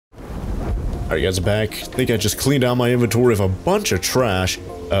Alright guys, back. I think I just cleaned out my inventory of a bunch of trash.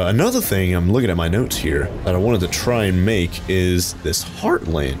 Another thing, I'm looking at my notes here, that I wanted to try and make is this heart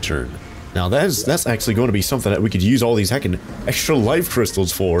lantern. Now that's actually going to be something that we could use all these heckin' extra life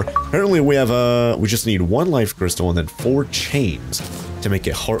crystals for. Apparently we have, we just need 1 life crystal and then 4 chains to make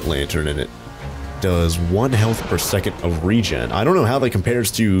a heart lantern, and it does 1 health per second of regen. I don't know how that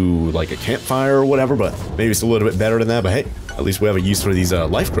compares to like a campfire or whatever, but maybe it's a little bit better than that, but hey, at least we have a use for these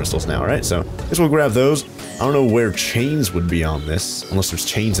life crystals now, right? So I guess we'll grab those. I don't know where chains would be on this, unless there's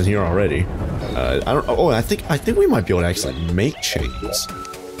chains in here already. I think we might be able to actually make chains.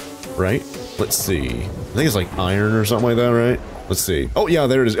 Right? Let's see. I think it's like iron or something like that, right? Let's see. Oh yeah,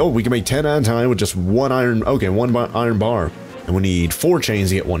 there it is. Oh, we can make 10 at a time with just 1 iron. Okay, 1 iron bar. And we need 4 chains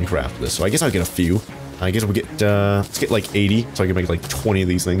to get 1 craft of this. So I guess I'll get a few. I guess we'll get, let's get like 80, so I can make like 20 of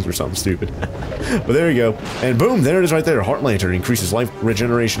these things or something stupid. But there you go. And boom, there it is right there. Heart Lantern increases life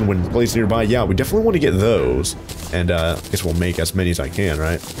regeneration when placed nearby. Yeah, we definitely want to get those. And I guess we'll make as many as I can,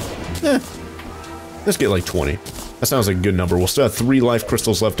 right? Let's get like 20. That sounds like a good number. We'll still have 3 life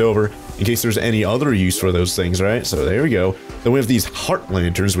crystals left over in case there's any other use for those things, right? So there we go. Then we have these heart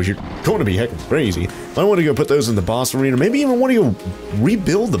lanterns, which are going to be heckin' crazy. I want to go put those in the boss arena. Maybe even want to go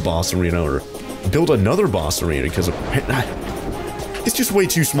rebuild the boss arena or build another boss arena, because it's just way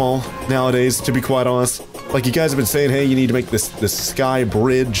too small nowadays, to be quite honest. Like, you guys have been saying, hey, you need to make this sky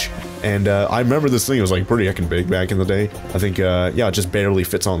bridge. And I remember this thing was like pretty heckin' big back in the day. I think, yeah, it just barely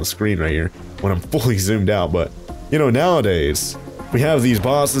fits on the screen right here when I'm fully zoomed out. But, you know, nowadays, we have these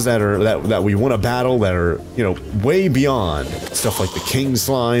bosses that we want to battle that are, you know, way beyond stuff like the King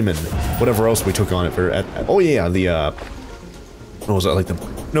Slime and whatever else we took on it for. Oh yeah, the what was that, like the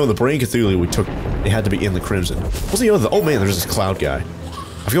Brain Cthulhu we took, it had to be in the Crimson. What's the other, oh man, there's this cloud guy.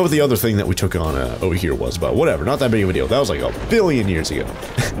 I forgot what the other thing that we took on over here was, but whatever, not that big of a deal. That was like a billion years ago.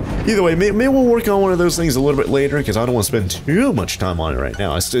 Either way, maybe we'll work on one of those things a little bit later, because I don't want to spend too much time on it right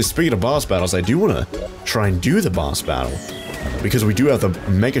now. Speaking of boss battles, I do want to try and do the boss battle, because we do have the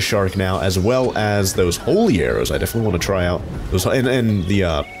Mega Shark now, as well as those Holy Arrows. I definitely want to try out those, and the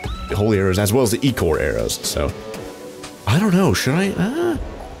Holy Arrows, as well as the E-Core Arrows, so I don't know, should I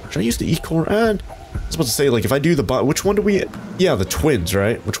use the E-Core? I was about to say, like, if I do the which one do we... Yeah, the twins,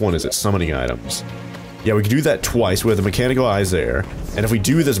 right? Which one is it? Summoning items. Yeah, we can do that twice. We have the mechanical eyes there. And if we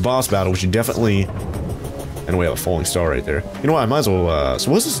do this boss battle, we should definitely... And we have a falling star right there. You know what? I might as well...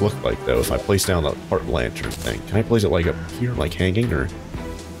 So what does this look like, though, if I place down the heart lantern thing? Can I place it, like, up here, like, hanging, or...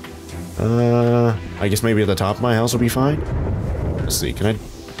 I guess maybe at the top of my house will be fine? Let's see, can I...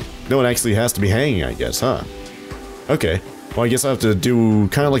 No, it actually has to be hanging, I guess, huh? Okay. Well, I guess I have to do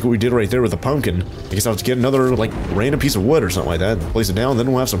kind of like what we did right there with the pumpkin. I guess I have to get another, like, random piece of wood or something like that, place it down, then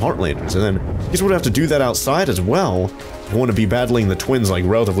we'll have some heart lanterns. And then I guess we'll have to do that outside as well. I want to be battling the twins, like,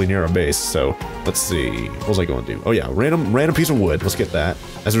 relatively near our base. So, let's see. What was I going to do? Oh, yeah, random piece of wood. Let's get that.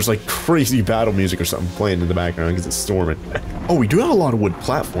 As there's, like, crazy battle music or something playing in the background because it's storming. Oh, we do have a lot of wood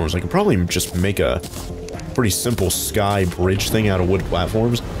platforms. I could probably just make a pretty simple sky bridge thing out of wood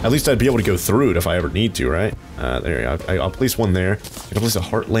platforms. At least I'd be able to go through it if I ever need to, right? There you go. I'll place one there. Can I place a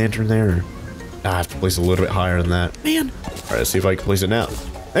heart lantern there? I have to place a little bit higher than that. Man! Alright, let's see if I can place it now.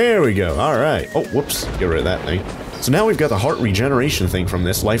 There we go. Alright. Oh, whoops. Get rid of that thing. So now we've got the heart regeneration thing from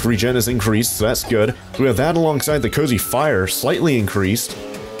this. Life regen is increased, so that's good. So we have that alongside the cozy fire, slightly increased.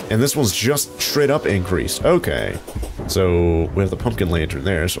 And this one's just straight up increased. Okay. So we have the pumpkin lantern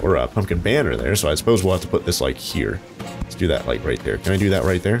there, or a pumpkin banner there, so I suppose we'll have to put this, like, here. Let's do that, like, right there. Can I do that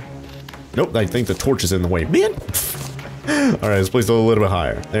right there? Nope, I think the torch is in the way. Man! Alright, let's place it a little bit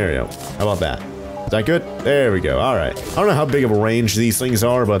higher. There we go. How about that? Is that good? There we go. Alright. I don't know how big of a range these things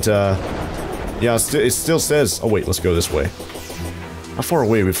are, but, yeah, it still says... Oh, wait, let's go this way. How far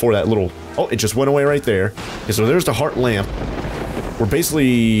away before that little... Oh, it just went away right there. Okay, so there's the heart lamp. We're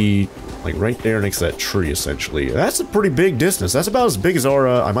basically... like, right there next to that tree, essentially. That's a pretty big distance. That's about as big as our,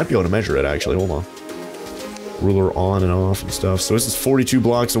 I might be able to measure it, actually. Hold on. Ruler on and off and stuff. So this is 42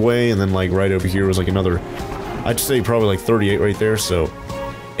 blocks away, and then, like, right over here was, like, another... I'd say probably, like, 38 right there, so...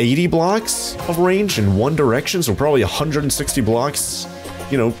 80 blocks of range in one direction, so probably 160 blocks,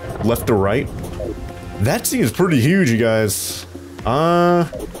 you know, left to right. That seems pretty huge, you guys.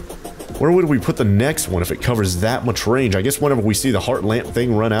 Where would we put the next one if it covers that much range? I guess whenever we see the heart lamp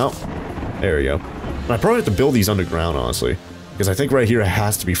thing run out. There we go. I probably have to build these underground, honestly. Because I think right here it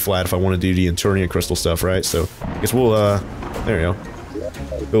has to be flat if I want to do the Eternia crystal stuff, right? So, I guess we'll, there we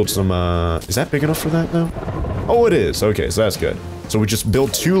go. Build some, is that big enough for that, though? Oh, it is. Okay, so that's good. So we just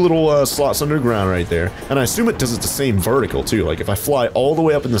build 2 little, slots underground right there. And I assume it does it the same vertical, too. Like, if I fly all the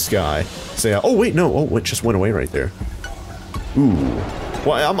way up in the sky, say, oh, wait, no. Oh, it just went away right there. Ooh.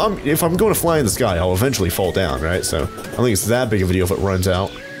 Well, if I'm going to fly in the sky, I'll eventually fall down, right? So I don't think it's that big of a deal if it runs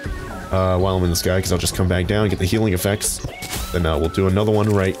out while I'm in the sky, because I'll just come back down and get the healing effects. Then we'll do another one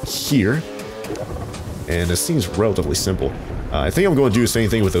right here. And it seems relatively simple. I think I'm going to do the same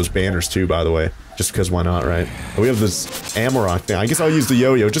thing with those banners too, by the way. Just because why not, right? We have this Amarok thing. I guess I'll use the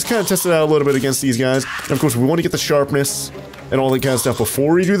yo-yo. Just kind of test it out a little bit against these guys. And of course, we want to get the sharpness and all that kind of stuff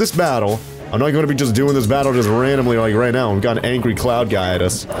before we do this battle. I'm not going to be just doing this battle just randomly like right now. We've got an angry cloud guy at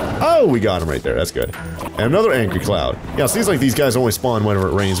us. Oh, we got him right there. That's good. And another angry cloud. Yeah, it seems like these guys only spawn whenever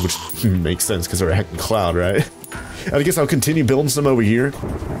it rains, which makes sense because they're a heckin' cloud, right? And I guess I'll continue building some over here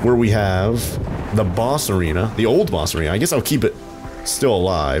where we have the boss arena, the old boss arena. I guess I'll keep it still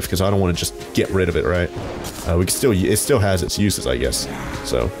alive because I don't want to just get rid of it, right? We can still, it still has its uses, I guess.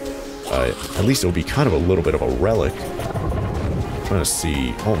 So, at least it'll be kind of a little bit of a relic. I'm trying to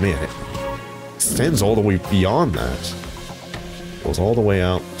see. Oh man, it extends all the way beyond that. Goes all the way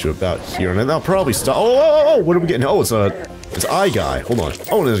out to about here, and then I'll probably stop. Oh, what are we getting? Oh, it's eye guy. Hold on.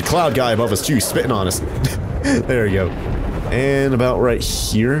 Oh, and there's a cloud guy above us too, spitting on us. There you go. And about right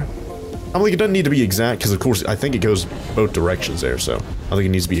here. I'm like, it doesn't need to be exact, because of course, I think it goes both directions there, so I think it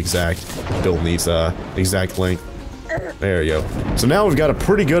needs to be exact. Build needs the exact length. There you go. So now we've got a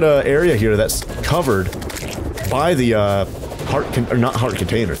pretty good area here that's covered by the not heart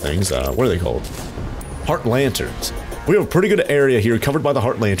container things. What are they called? Heart lanterns. We have a pretty good area here covered by the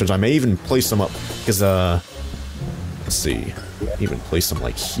heart lanterns. I may even place some up, because let's see, even place them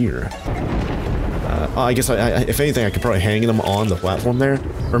like here. I guess if anything, I could probably hang them on the platform there.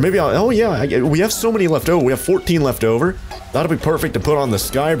 Or maybe oh yeah, we have so many left over. We have 14 left over. That'll be perfect to put on the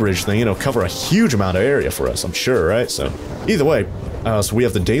sky bridge thing. It'll cover a huge amount of area for us, I'm sure, right? So, either way, so we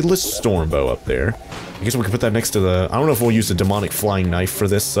have the Daedalus Stormbow up there. I guess we can put that next to the... I don't know if we'll use the demonic flying knife for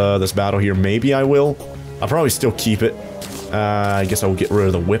this this battle here. Maybe I will. I'll probably still keep it. I guess I will get rid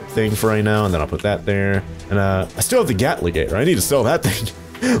of the whip thing for right now, and then I'll put that there. And I still have the Gatligator. I need to sell that thing.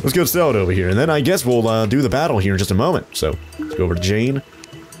 Let's go sell it over here, and then I guess we'll do the battle here in just a moment. So, let's go over to Jane.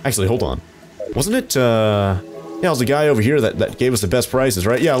 Actually, hold on. Wasn't it, yeah, it was the guy over here that gave us the best prices,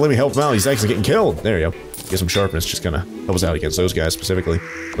 right? Yeah, let me help him out. He's actually getting killed. There you go. Get some sharpness, just kind of help us out against those guys specifically.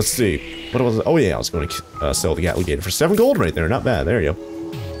 Let's see. What was it? Oh, yeah, I was going to sell the Gatligator for 7 gold right there. Not bad. There you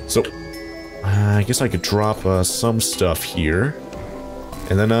go. So, I guess I could drop some stuff here.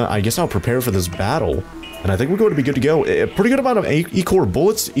 And then I guess I'll prepare for this battle. And I think we're going to be good to go. A pretty good amount of E-core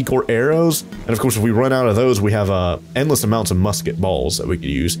bullets, E-core arrows. And of course, if we run out of those, we have endless amounts of musket balls that we could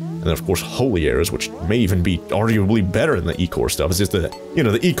use. And then of course, holy arrows, which may even be arguably better than the E-core stuff. It's just that, you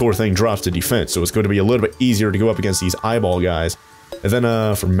know, the E-core thing drops to defense. So it's going to be a little bit easier to go up against these eyeball guys. And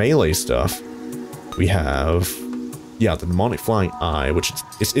then for melee stuff, we have, yeah, the demonic flying eye, which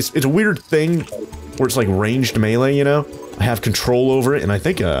it's a weird thing where it's like ranged melee, you know? I have control over it, and I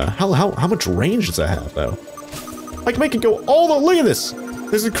think, how much range does that have, though? I can make it go all the, look at this!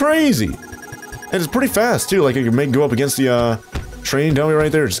 This is crazy! And it's pretty fast, too, like I can make it go up against the, train dummy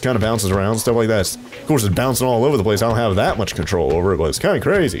right there, it just kind of bounces around, stuff like that. Of course, it's bouncing all over the place, I don't have that much control over it, but it's kind of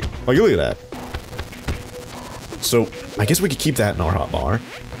crazy. Like, look at that. So, I guess we could keep that in our hotbar.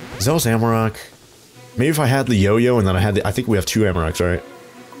 Zealous Amarok. Maybe if I had the yo-yo, and then I had the, I think we have 2 Amaroks, right?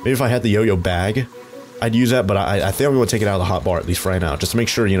 Maybe if I had the yo-yo bag, I'd use that, but I think I'm going to take it out of the hotbar, at least for right now, just to make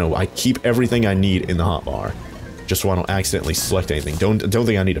sure, you know, I keep everything I need in the hotbar, just so I don't accidentally select anything. Don't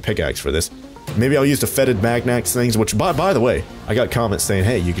think I need a pickaxe for this. Maybe I'll use the fetid magnax things, which, by the way, I got comments saying,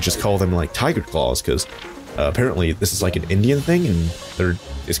 hey, you could just call them, like, tiger claws, because apparently this is, like, an Indian thing, and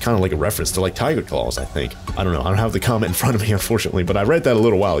it's kind of like a reference to, like, tiger claws, I think. I don't know, I don't have the comment in front of me, unfortunately, but I read that a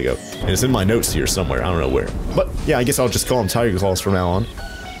little while ago, and it's in my notes here somewhere, I don't know where. But, yeah, I guess I'll just call them tiger claws from now on,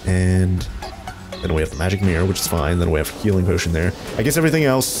 and... then we have the magic mirror, which is fine. Then we have healing potion there. I guess everything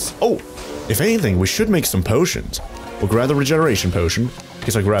else... Oh! If anything, we should make some potions. We'll grab the regeneration potion. I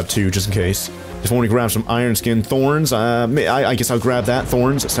guess I'll grab 2, just in case. If I want to grab some iron skin thorns, I guess I'll grab that.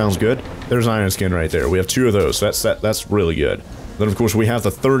 Thorns, that sounds good. There's iron skin right there. We have 2 of those, so that's really good. Then, of course, we have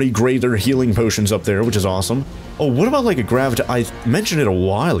the 30 greater healing potions up there, which is awesome. Oh, what about, like, a I mentioned it a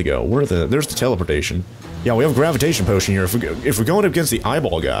while ago. There's the teleportation. Yeah, we have a gravitation potion here. If we're going up against the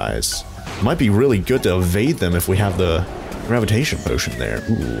eyeball guys... it might be really good to evade them if we have the gravitation potion there.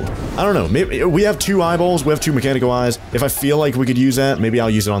 Ooh. I don't know. Maybe we have 2 eyeballs. We have 2 mechanical eyes. If I feel like we could use that, maybe I'll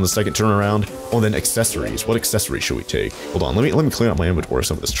use it on the second turn around. Oh, then accessories. What accessories should we take? Hold on. Let me clean up my inventory of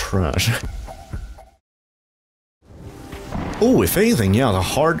some of this trash. Oh, if anything, yeah, the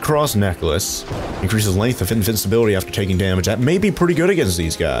hard cross necklace increases length of invincibility after taking damage. That may be pretty good against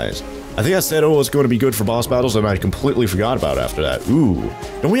these guys. I think I said, oh, it's going to be good for boss battles, and I completely forgot about it after that. Ooh.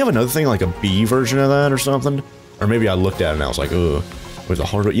 Don't we have another thing, like a B version of that or something? Or maybe I looked at it and I was like, ugh. With the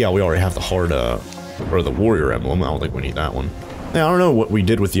hard, yeah, we already have the hard, or the warrior emblem. I don't think we need that one. Yeah, I don't know what we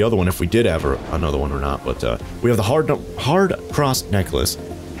did with the other one, if we did have another one or not, but we have the hard cross necklace.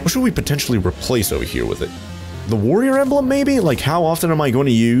 What should we potentially replace over here with it? The warrior emblem, maybe? Like, how often am I going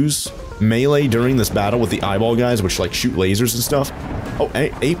to use melee during this battle with the eyeball guys, which, like, shoot lasers and stuff? Oh,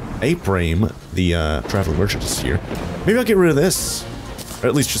 A-Frame, the traveling merchant is here. Maybe I'll get rid of this. Or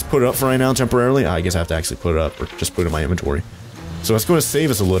at least just put it up for right now temporarily. I guess I have to actually put it up, or just put it in my inventory. So that's going to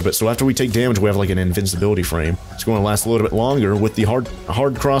save us a little bit. So after we take damage, we have like an invincibility frame. It's going to last a little bit longer with the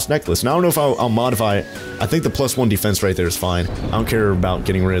hard cross necklace. Now I don't know if I'll modify it. I think the +1 defense right there is fine. I don't care about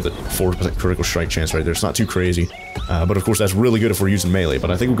getting rid of the 4% critical strike chance right there. It's not too crazy. But of course that's really good if we're using melee. But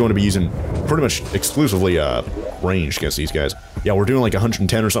I think we're going to be using pretty much exclusively range against these guys. Yeah, we're doing like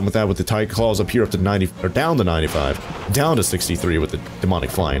 110 or something with that with the tiger claws up here up to 90, or down to 95, down to 63 with the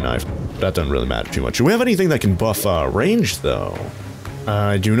demonic flying knife. That doesn't really matter too much. Do we have anything that can buff range though?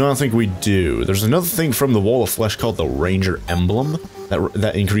 I do not think we do. There's another thing from the Wall of Flesh called the Ranger Emblem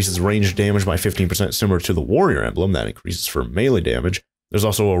that increases range damage by 15%, similar to the Warrior Emblem that increases for melee damage. There's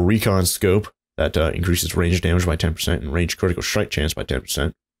also a Recon Scope that increases range damage by 10% and range critical strike chance by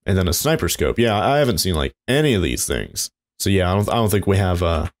 10%. And then a Sniper Scope. Yeah, I haven't seen like any of these things. So yeah, I don't think we have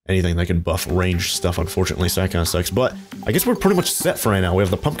anything that can buff range stuff, unfortunately, so that kind of sucks. But I guess we're pretty much set for right now. We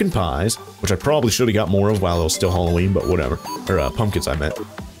have the pumpkin pies, which I probably should have got more of while it was still Halloween, but whatever. Or pumpkins, I meant.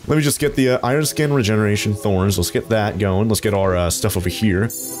 Let me just get the Iron Skin Regeneration Thorns. Let's get that going. Let's get our stuff over here.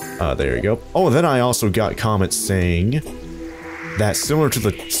 There you go. Oh, and then I also got comments saying that similar to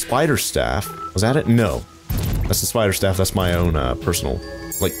the Spider Staff. Was that it? No. That's the Spider Staff. That's my own personal,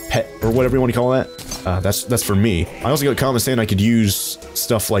 like, pet, or whatever you want to call that. That's for me. I also got comments saying I could use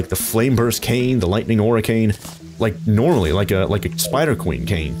stuff like the Flame Burst Cane, the Lightning Aura Cane, like normally, like a Spider Queen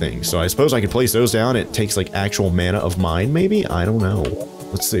Cane thing. So I suppose I could place those down. It takes like actual mana of mine, maybe? I don't know.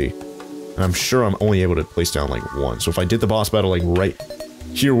 Let's see. And I'm sure I'm only able to place down like one. So if I did the boss battle like right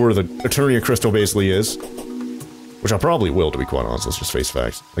here where the Eternia Crystal basically is, which I probably will, to be quite honest, let's just face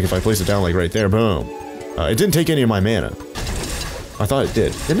facts. Like if I place it down like right there, boom. It didn't take any of my mana. I thought it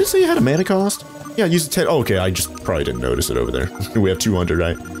did. Didn't it say it had a mana cost? Yeah, use the 10. Oh, okay, I just probably didn't notice it over there. We have 200,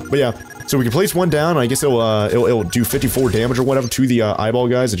 right? But yeah, so we can place one down. I guess it'll do 54 damage or whatever to the eyeball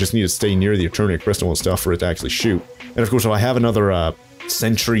guys. It just need to stay near the Eternia Crystal and stuff for it to actually shoot. And of course, if I have another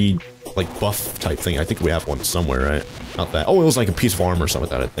sentry like buff type thing, I think we have one somewhere, right? Not that. Oh, it was like a piece of armor or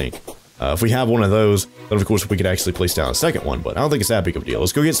something like that, I think. If we have one of those, then of course we could actually place down a second one, but I don't think it's that big of a deal.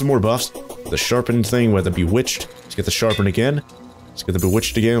 Let's go get some more buffs. The sharpened thing with the bewitched. Let's get the sharpened again. Let's get the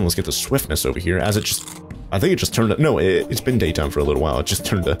bewitched again. Let's get the swiftness over here. As it just, I think it just turned. No, it's been daytime for a little while. It just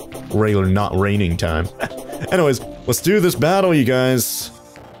turned to regular, not raining time. Anyways, let's do this battle, you guys.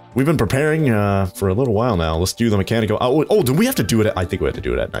 We've been preparing for a little while now. Let's do the mechanical. Oh, do we have to do it? I think we have to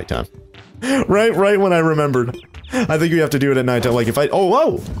do it at nighttime. Right when I remembered. I think we have to do it at nighttime. Like if I,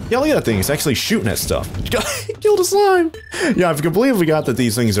 whoa, yeah, look at that thing. It's actually shooting at stuff. Killed a slime. Yeah, I completely forgot that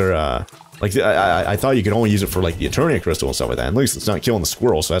these things are. Like, I thought you could only use it for, like, the Eternia Crystal and stuff like that. At least it's not killing the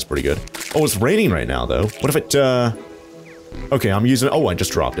squirrel, so that's pretty good. Oh, it's raining right now, though. What if it, okay, I'm using it. Oh, I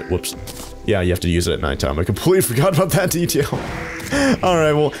just dropped it. Whoops. Yeah, you have to use it at nighttime. I completely forgot about that detail.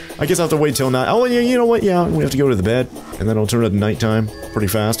 Alright, well, I guess I'll have to wait till night. Oh, yeah, you know what? Yeah, we have to go to the bed, and then it'll turn to nighttime pretty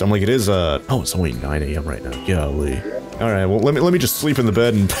fast. I'm like, it is, oh, it's only 9 a.m. right now. Golly. Alright, well, let me just sleep in the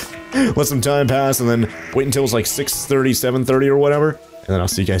bed and let some time pass, and then wait until it's like 6:30, 7:30 or whatever. And then I'll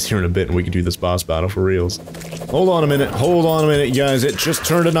see you guys here in a bit and we can do this boss battle for reals. Hold on a minute, guys. It just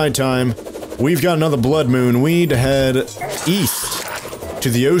turned to nighttime. We've got another blood moon. We need to head east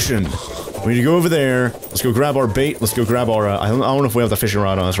to the ocean. We need to go over there. Let's go grab our bait. Let's go grab our, I don't know if we have the fishing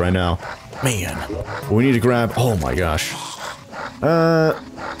rod on us right now. Man. We need to grab, oh my gosh. I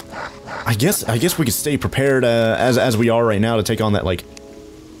guess we could stay prepared as we are right now to take on that, like,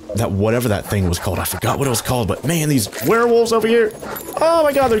 that whatever that thing was called. I forgot what it was called, but man, these werewolves over here. Oh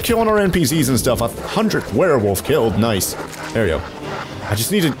my god, they're killing our NPCs and stuff. 100 werewolf killed. Nice. There you go. I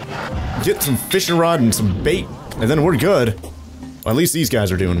just need to get some fishing rod and some bait, and then we're good. Well, at least these guys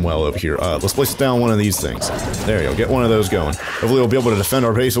are doing well over here. Let's place down one of these things. There you go. Get one of those going. Hopefully we'll be able to defend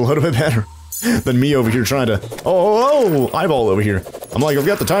our base a little bit better than me over here trying to... Oh, eyeball over here. I'm like, I've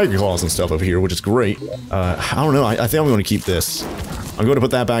got the tiger claws and stuff over here, which is great. I don't know. I think I'm going to keep this. I'm going to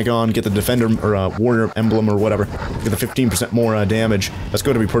put that back on, get the defender, or warrior emblem, or whatever. Get the 15% more damage. That's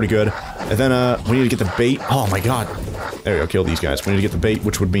going to be pretty good. And then, we need to get the bait. Oh my god. There you go, kill these guys. We need to get the bait,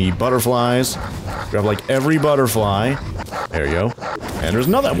 which would be butterflies. Grab, like, every butterfly. There you go. And there's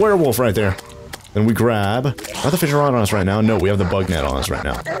another werewolf right there. Then we grab... Are the fish rod on us right now? No, we have the bug net on us right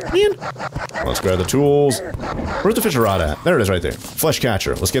now. Man. Let's grab the tools. Where's the fish rod at? There it is right there. Flesh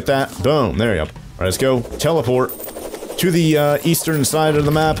catcher. Let's get that. Boom. There you go. Alright, let's go. Teleport to the eastern side of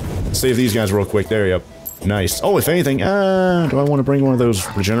the map. Save these guys real quick. There you go. Nice. Oh, if anything, do I want to bring one of those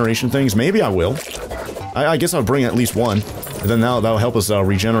regeneration things? Maybe I will. I guess I'll bring at least one. And then that'll help us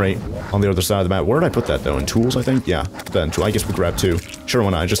regenerate on the other side of the map. Where did I put that, though? In tools, I think? Yeah, put that in tools. I guess we grab 2. Sure,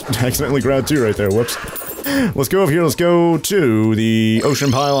 why not? I just accidentally grabbed 2 right there. Whoops. Let's go over here. Let's go to the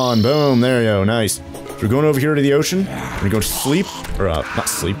ocean pylon. Boom. There you go. Nice. So we're going over here to the ocean. We're gonna go sleep. Or, not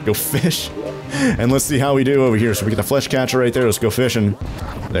sleep. Go fish. And let's see how we do over here. So we get the flesh catcher right there. Let's go fishing.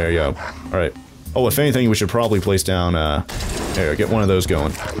 There you go. Alright. Oh, if anything, we should probably place down, there, get one of those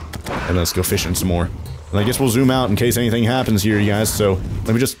going. And let's go fishing some more. And I guess we'll zoom out in case anything happens here, you guys, so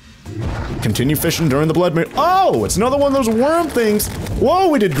let me just continue fishing during the blood moon. Oh, it's another one of those worm things! Whoa,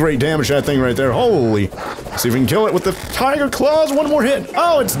 we did great damage to that thing right there, holy. See if we can kill it with the tiger claws, one more hit.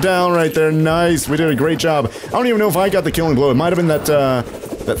 Oh, it's down right there, nice, we did a great job. I don't even know if I got the killing blow, it might have been that,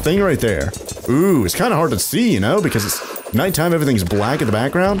 that thing right there. Ooh, it's kind of hard to see, you know, because it's nighttime, everything's black in the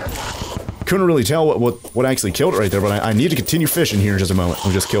background. Couldn't really tell what actually killed it right there, but I need to continue fishing here in just a moment.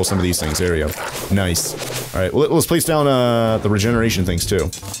 We'll just kill some of these things. There we go. Nice. Alright, well, let's place down the regeneration things too.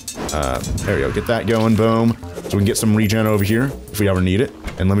 There we go. Get that going. Boom. So we can get some regen over here if we ever need it.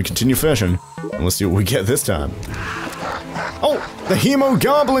 And let me continue fishing. And let's see what we get this time. Oh! The Hemo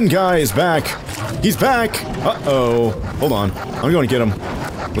Goblin guy is back! He's back! Uh-oh. Hold on. I'm going to get him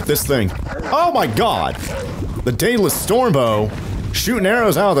with this thing. Oh my god! The Daedalus Stormbow. Shooting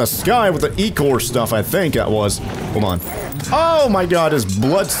arrows out of the sky with the E-core stuff, I think that was. Hold on. Oh my god, his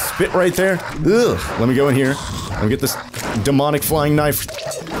blood spit right there. Ugh. Let me go in here. Let me get this demonic flying knife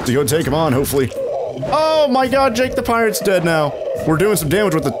to go take him on, hopefully. Oh my god, Jake the Pirate's dead now. We're doing some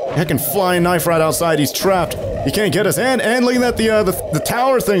damage with the heckin' flying knife right outside. He's trapped. He can't get us. And look at that, the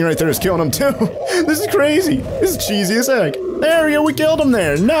tower thing right there is killing him too. This is crazy. This is cheesy as heck. There we go, we killed him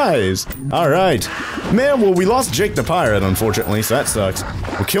there. Nice. Alright. Man, well, we lost Jake the Pirate, unfortunately, so that sucks.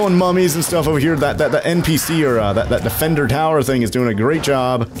 We're killing mummies and stuff over here. That NPC, or that Defender Tower thing is doing a great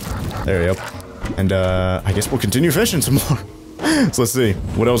job. There we go. And, I guess we'll continue fishing some more. So let's see.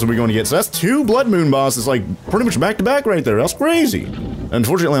 What else are we going to get? So that's 2 Blood Moon bosses, like, pretty much back to back right there. That's crazy.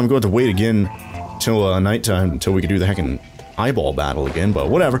 Unfortunately, I'm going to wait again till, nighttime until we can do the heckin' eyeball battle again, but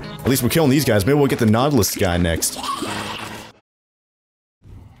whatever. At least we're killing these guys. Maybe we'll get the Nautilus guy next.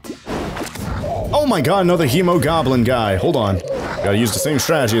 Oh my god, another Hemo Goblin guy. Hold on. Gotta use the same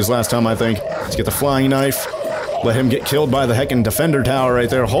strategy as last time, I think. Let's get the flying knife. Let him get killed by the heckin' Defender Tower right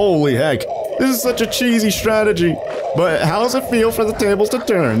there. Holy heck. This is such a cheesy strategy. But how does it feel for the tables to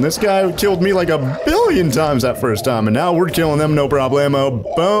turn? This guy killed me like a billion times that first time, and now we're killing them no problemo.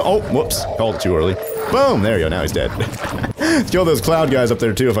 Boom. Oh, whoops. Called it too early. Boom. There you go. Now he's dead. Let's kill those cloud guys up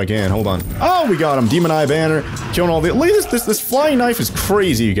there too if I can. Hold on. Oh, we got him. Demon Eye Banner. Killing all the... Look at this flying knife is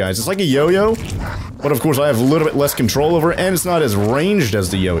crazy, you guys. It's like a yo-yo. But of course I have a little bit less control over it, and it's not as ranged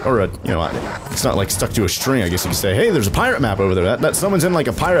as the yo-yo. Or, you know, it's not like stuck to a string, I guess you could say. Hey, there's a pirate map over there. That someone's in like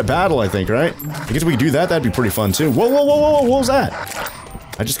a pirate battle, I think, right? I guess we could do that. That'd be pretty fun too. Whoa, whoa, whoa, whoa, what was that?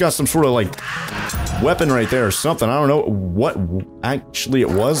 I just got some sort of like weapon right there or something. I don't know what actually it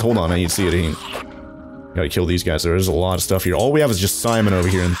was. Hold on, I need to see it again. Gotta kill these guys. There's a lot of stuff here. All we have is just Simon over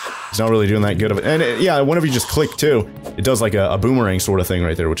here, and he's not really doing that good of it. And yeah, whenever you just click too, it does like a boomerang sort of thing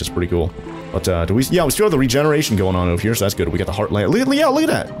right there, which is pretty cool. But do we? Yeah, we still have the regeneration going on over here, so that's good. We got the Heartland. Yeah, look at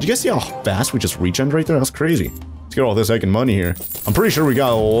that. Did you guys see how fast we just regened right there? That's crazy. Let's get all this heckin' money here. I'm pretty sure we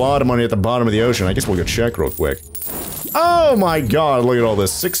got a lot of money at the bottom of the ocean. I guess we'll go check real quick. Oh my god, look at all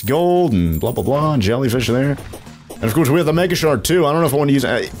this. 6 gold and blah blah blah, and jellyfish there. And of course we have the Mega Shark too. I don't know if I want to use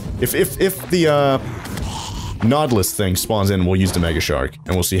if the Nautilus thing spawns in, we'll use the Mega Shark,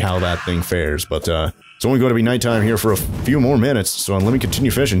 and we'll see how that thing fares. But it's only going to be nighttime here for a few more minutes, so let me continue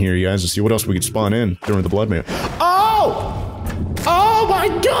fishing here, you guys, to see what else we could spawn in during the blood moon. Oh! Oh my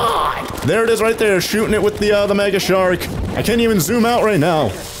god! There it is right there, shooting it with the Mega Shark. I can't even zoom out right now.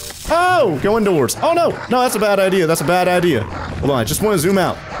 Oh! Go indoors. Oh no! No, that's a bad idea. That's a bad idea. Hold on, I just want to zoom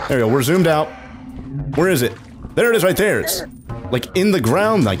out. There we go, we're zoomed out. Where is it? There it is right there. It's like in the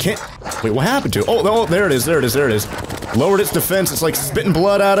ground. I can't... Wait, what happened to it? Oh, there it is, there it is, there it is. Lowered its defense. It's like spitting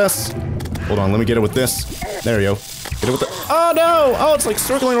blood at us. Hold on, let me get it with this. There we go. Hit it with the... Oh no! Oh, it's like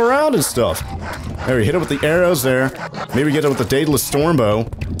circling around and stuff. There we hit it with the arrows there. Maybe get it with the Daedalus Stormbow.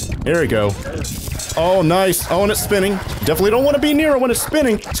 There we go. Oh, nice. Oh, and it's spinning. Definitely don't want to be near it when it's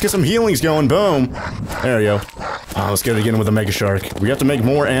spinning. Let's get some healings going. Boom. There we go. Oh, let's get it again with a Mega Shark. We have to make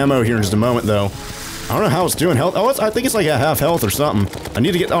more ammo here in just a moment, though. I don't know how it's doing health. Oh, I think it's like a half health or something. I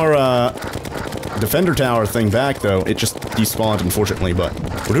need to get our, defender tower thing back, though. It just despawned, unfortunately, but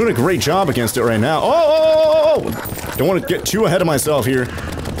we're doing a great job against it right now. Oh! Don't want to get too ahead of myself here.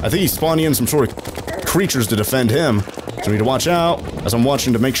 I think he's spawning in some sort of creatures to defend him. So we need to watch out as I'm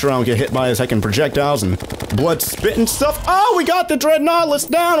watching to make sure I don't get hit by his heckin' projectiles and blood spitting stuff. Oh, we got the Dreadnoutilus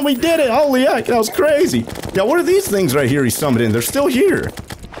down and we did it. Holy heck, that was crazy. Yeah, what are these things right here he summoned in? They're still here.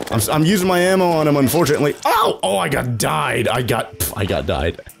 I'm using my ammo on him, unfortunately. Ow! Oh, I got died. I got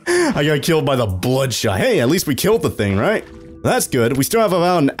died. I got killed by the bloodshot. Hey, at least we killed the thing, right? That's good. We still have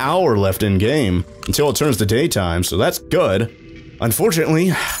about an hour left in game until it turns to daytime, so that's good.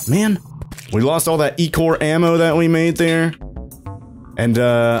 Unfortunately, man, we lost all that E-core ammo that we made there. And,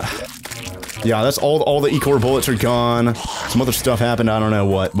 yeah, that's all the E-core bullets are gone. Some other stuff happened, I don't know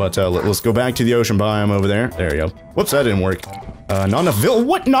what, but, let's go back to the ocean biome over there. There you go. Whoops, that didn't work. Not enough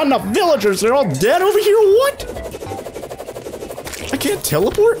what? Not enough villagers? They're all dead over here? What? I can't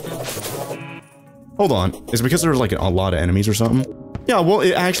teleport? Hold on. Is it because there's like a lot of enemies or something? Yeah, well,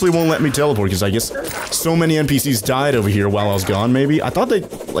 it actually won't let me teleport because I guess so many NPCs died over here while I was gone, maybe. I thought they,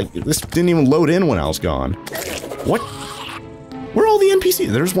 like, this didn't even load in when I was gone. What? Where are all the NPCs?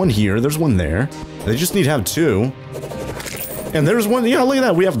 There's one here, there's one there. They just need to have two. And there's one, yeah, look at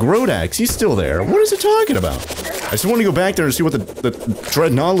that, we have Grodax, he's still there. What is it talking about? I just want to go back there and see what the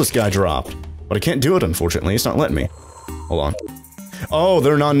Dreadnoutilus guy dropped. But I can't do it, unfortunately, it's not letting me. Hold on. Oh,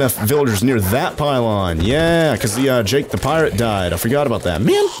 there are not enough villagers near that pylon. Yeah, because the, Jake the Pirate died. I forgot about that.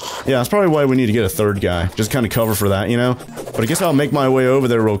 Man! Yeah, that's probably why we need to get a third guy. Just kind of cover for that, you know? But I guess I'll make my way over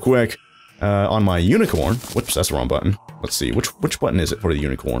there real quick. On my unicorn. Whoops, that's the wrong button. Let's see, which button is it for the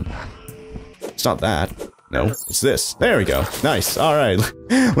unicorn? It's not that. No, it's this. There we go. Nice. Alright.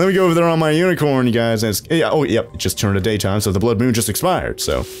 Let me go over there on my unicorn, you guys. And yeah, oh, yep, it just turned to daytime, so the blood moon just expired.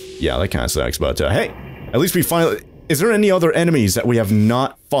 So, yeah, that kind of sucks. But, hey, at least we finally... Is there any other enemies that we have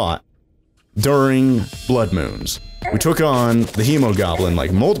not fought during blood moons? We took on the Hemogoblin,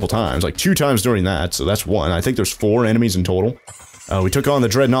 like, multiple times. Like, 2 times during that, so that's 1. I think there's 4 enemies in total. We took on the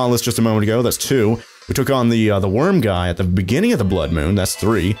Dreadnoutilus just a moment ago. That's 2. We took on the worm guy at the beginning of the blood moon. That's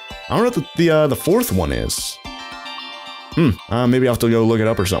 3. I don't know what the 4th one is. Maybe I'll have to go look it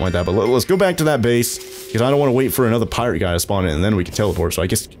up or something like that. But let's go back to that base, because I don't want to wait for another pirate guy to spawn in, and then we can teleport. So I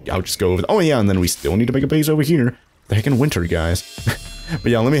guess I'll just go over. Oh yeah, and then we still need to make a base over here. The heckin' winter, guys. But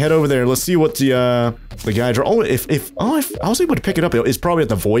yeah, let me head over there. Let's see what the guy draw. Oh, if I was able to pick it up, it's probably at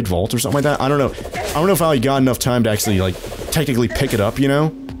the Void Vault or something like that. I don't know. I don't know if I got enough time to actually, like, technically pick it up, you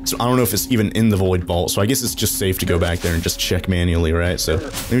know? So I don't know if it's even in the Void Vault, so I guess it's just safe to go back there and just check manually, right? So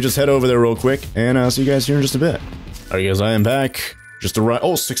let me just head over there real quick, and I'll see you guys here in just a bit. Alright guys, I am back. Just to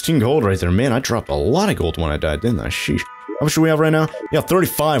oh, 16 gold right there. Man, I dropped a lot of gold when I died, didn't I? Sheesh. How much do we have right now? Yeah,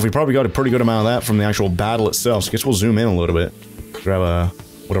 35. We probably got a pretty good amount of that from the actual battle itself, so I guess we'll zoom in a little bit. Grab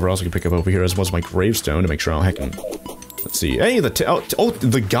whatever else I can pick up over here, as well as my gravestone to make sure I'm heckin'. Let's see. Hey,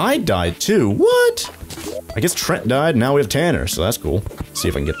 the guide died too. What? I guess Trent died, now we have Tanner, so that's cool. Let's see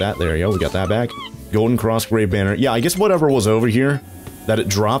if I can get that. There you go, we got that back. Golden Cross Grave Banner. Yeah, I guess whatever was over here that it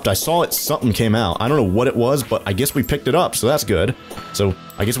dropped, I saw it, something came out. I don't know what it was, but I guess we picked it up, so that's good. So,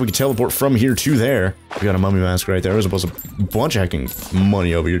 I guess we can teleport from here to there. We got a mummy mask right there. There's a bunch of heckin'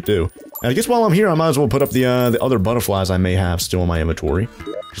 money over here, too. And I guess while I'm here, I might as well put up the other butterflies I may have still in my inventory.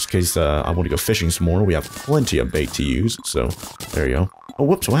 Just in case I want to go fishing some more. We have plenty of bait to use, so there you go. Oh,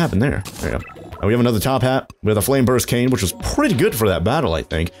 whoops, what happened there? There you go. We have another top hat with a flame burst cane, which was pretty good for that battle, I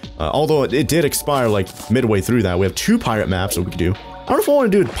think. Although it did expire, like, midway through that. We have 2 pirate maps that we could do. I don't know if I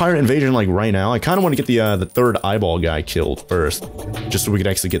want to do a pirate invasion, like, right now. I kind of want to get the 3rd eyeball guy killed first. Just so we could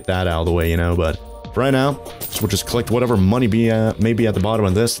actually get that out of the way, you know, but... For right now, so we'll just collect whatever money may be at the bottom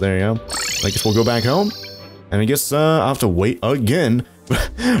of this. There you go. I guess we'll go back home. And I guess I'll have to wait again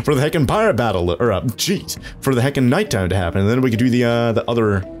for the heckin' pirate battle, or, jeez, for the heckin' nighttime to happen. And then we could do the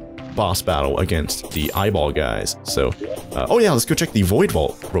other boss battle against the eyeball guys. So, oh yeah, let's go check the Void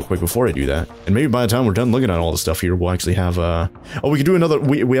Vault real quick before I do that. And maybe by the time we're done looking at all the stuff here, we'll actually have, oh, we could do another,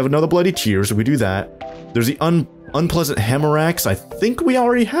 we have another Bloody Tear, so we do that. There's the Unpleasant Hammeraxe. I think we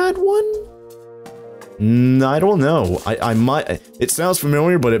already had one? I don't know. I might. It sounds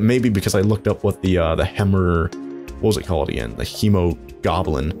familiar, but it may be because I looked up what the Hammer. What was it called again? The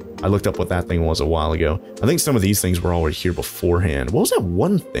Hemogoblin. I looked up what that thing was a while ago. I think some of these things were already here beforehand. What was that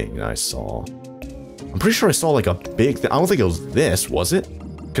one thing that I saw? I'm pretty sure I saw like a big thing. I don't think it was this, was it?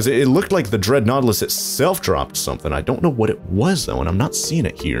 Because it looked like the Dreadnoutilus itself dropped something. I don't know what it was though, and I'm not seeing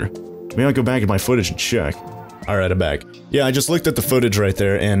it here. Maybe I'll go back in my footage and check. Alright, I'm back. Yeah, I just looked at the footage right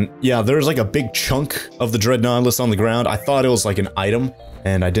there, and yeah, there's like a big chunk of the Dreadnoutilus on the ground. I thought it was like an item,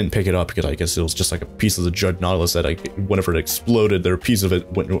 and I didn't pick it up because I guess it was just like a piece of the Dreadnoutilus that whenever it exploded, there a piece of it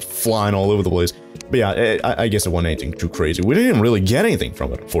went flying all over the place. But yeah, I guess it wasn't anything too crazy. We didn't really get anything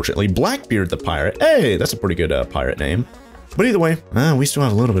from it, unfortunately. Blackbeard the Pirate. Hey, that's a pretty good pirate name. But either way, we still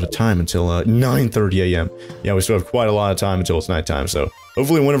have a little bit of time until 9:30 a.m. Yeah, we still have quite a lot of time until it's nighttime, so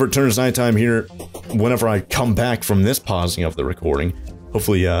hopefully whenever it turns nighttime here, whenever I come back from this pausing of the recording,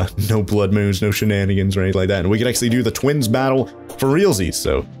 hopefully no blood moons, no shenanigans or anything like that, and we can actually do the twins battle for realsies.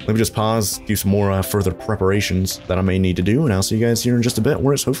 So let me just pause, do some more further preparations that I may need to do, and I'll see you guys here in just a bit,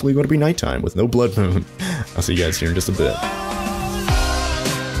 where it's hopefully going to be nighttime with no blood moon. I'll see you guys here in just a bit.